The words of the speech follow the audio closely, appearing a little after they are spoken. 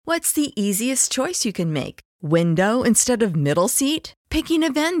What's the easiest choice you can make? Window instead of middle seat? Picking a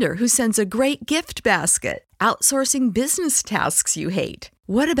vendor who sends a great gift basket? Outsourcing business tasks you hate?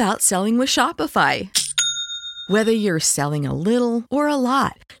 What about selling with Shopify? Whether you're selling a little or a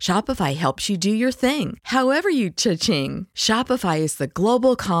lot, Shopify helps you do your thing, however you cha-ching. Shopify is the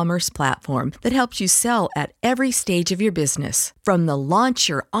global commerce platform that helps you sell at every stage of your business. From the launch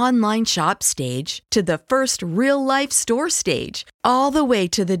your online shop stage to the first real-life store stage, all the way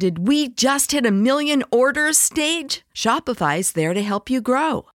to the did we just hit a million orders stage. Shopify's there to help you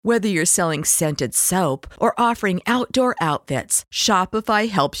grow. Whether you're selling scented soap or offering outdoor outfits, Shopify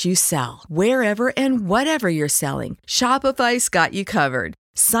helps you sell. Wherever and whatever you're selling, Shopify's got you covered.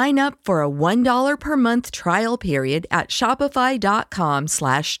 Sign up for a $1 per month trial period at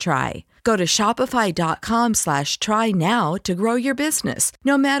shopify.com/try. Go to shopify.com/try now to grow your business,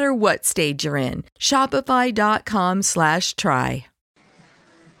 no matter what stage you're in. Shopify.com/try.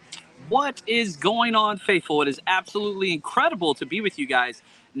 What is going on, faithful? It is absolutely incredible to be with you guys.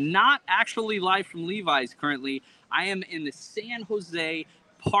 Not actually live from Levi's currently. I am in the San Jose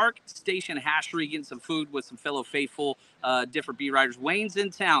Park Station Hatchery getting some food with some fellow faithful, different beat writers. Wayne's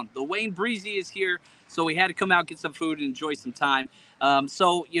in town. The Wayne Breezy is here, so we had to come out, get some food, and enjoy some time.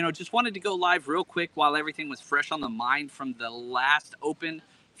 Just wanted to go live real quick while everything was fresh on the mind from the last open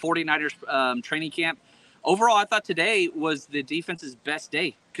 49ers training camp. Overall, I thought today was the defense's best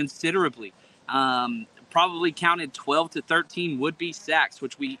day, considerably. Probably counted 12 to 13 would-be sacks,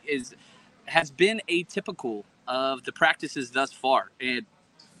 which has been atypical of the practices thus far. And,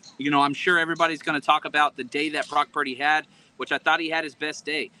 I'm sure everybody's going to talk about the day that Brock Purdy had, which I thought he had his best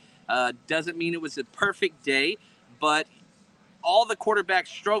day. Doesn't mean it was a perfect day, but all the quarterbacks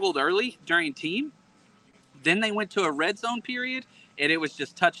struggled early during team. Then they went to a red zone period, and it was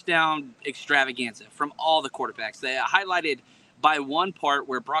just touchdown extravaganza from all the quarterbacks. They highlighted by one part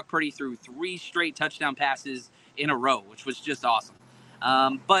where Brock Purdy threw 3 straight touchdown passes in a row, which was just awesome.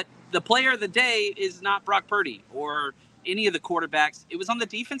 But the player of the day is not Brock Purdy or any of the quarterbacks. It was on the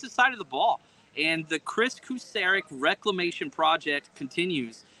defensive side of the ball. And the Chris Kusarek reclamation project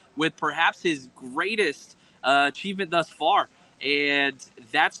continues with perhaps his greatest achievement thus far. And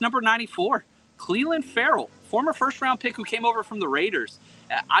that's number 94. Clelin Ferrell, former first-round pick who came over from the Raiders.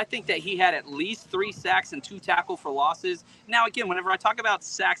 I think that he had at least 3 sacks and 2 tackle for losses. Now, again, whenever I talk about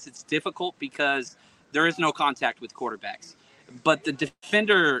sacks, it's difficult because there is no contact with quarterbacks. But the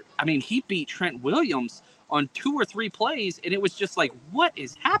defender, he beat Trent Williams on 2 or 3 plays, and it was just like, what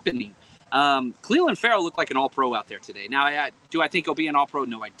is happening? Clelin Ferrell looked like an all-pro out there today. Now, do I think he'll be an all-pro?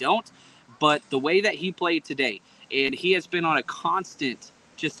 No, I don't. But the way that he played today, and he has been on a constant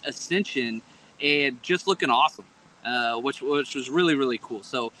just ascension and just looking awesome, which was really, really cool.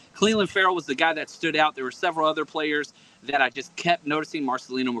 So Clelin Ferrell was the guy that stood out. There were several other players that I just kept noticing.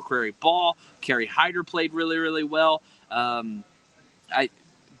 Marcelino McCrary-Ball, Kerry Hyder played really, really well.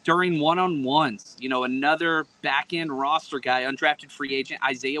 During one-on-ones, another back-end roster guy, undrafted free agent,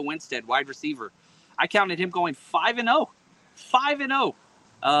 Isaiah Winstead, wide receiver. I counted him going 5-0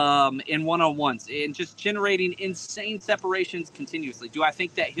 in one-on-ones and just generating insane separations continuously. Do I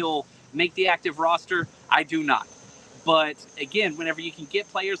think that he'll make the active roster? I do not. But again, whenever you can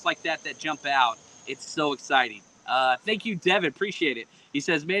get players like that jump out, it's so exciting. Thank you, Devin. Appreciate it. He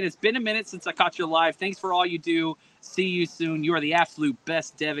says, man, it's been a minute since I caught you live. Thanks for all you do. See you soon. You are the absolute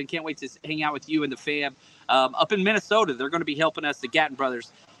best, Devin. Can't wait to hang out with you and the fam. Up in Minnesota, they're going to be helping us, the Gatton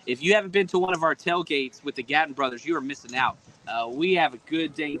brothers. If you haven't been to one of our tailgates with the Gatton brothers, you are missing out. We have a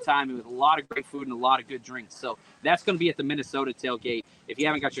good dang time with a lot of great food and a lot of good drinks. So that's going to be at the Minnesota tailgate. If you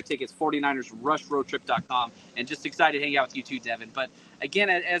haven't got your tickets, 49ersrushroadtrip.com. And just excited to hang out with you too, Devin. But again,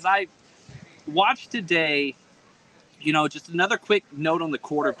 as I watched today, just another quick note on the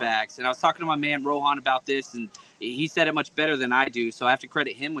quarterbacks. And I was talking to my man Rohan about this, and he said it much better than I do. So I have to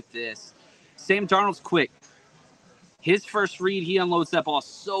credit him with this. Sam Darnold's quick. His first read, he unloads that ball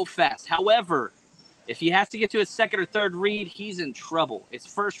so fast. However, if he has to get to his second or third read, he's in trouble. It's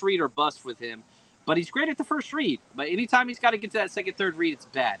first read or bust with him. But he's great at the first read. But anytime he's got to get to that second, third read, it's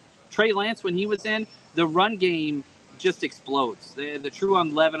bad. Trey Lance, when he was in, the run game just explodes. The true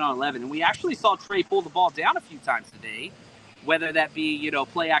 11 on 11. And we actually saw Trey pull the ball down a few times today, whether that be,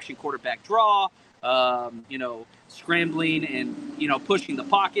 play action quarterback draw, scrambling and, pushing the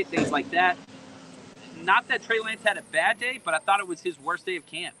pocket, things like that. Not that Trey Lance had a bad day, but I thought it was his worst day of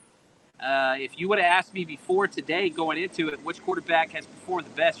camp. If you would have asked me before today going into it, which quarterback has performed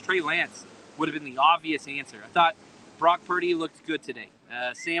the best, Trey Lance would have been the obvious answer. I thought Brock Purdy looked good today.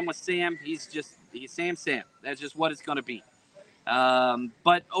 Sam was Sam. He's Sam. That's just what it's going to be.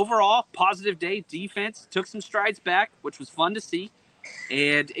 But overall, positive day. Defense took some strides back, which was fun to see.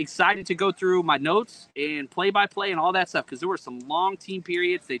 and excited to go through my notes and play-by-play and all that stuff because there were some long team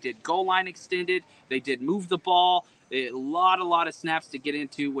periods. They did goal line extended. They did move the ball. A lot of snaps to get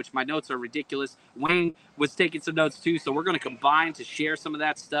into, which my notes are ridiculous. Wayne was taking some notes too, so we're going to combine to share some of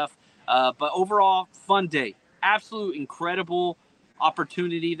that stuff. But overall, fun day. Absolute incredible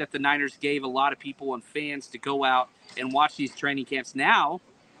opportunity that the Niners gave a lot of people and fans to go out and watch these training camps. Now,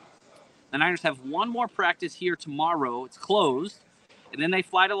 the Niners have one more practice here tomorrow. It's closed. And then they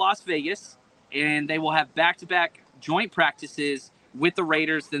fly to Las Vegas, and they will have back-to-back joint practices with the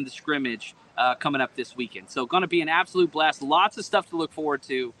Raiders, then the scrimmage coming up this weekend. So going to be an absolute blast. Lots of stuff to look forward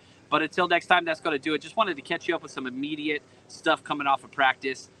to. But until next time, that's going to do it. Just wanted to catch you up with some immediate stuff coming off of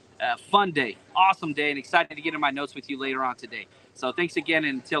practice. Fun day, awesome day, and excited to get in my notes with you later on today. So thanks again,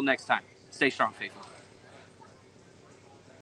 and until next time, stay strong, faithful.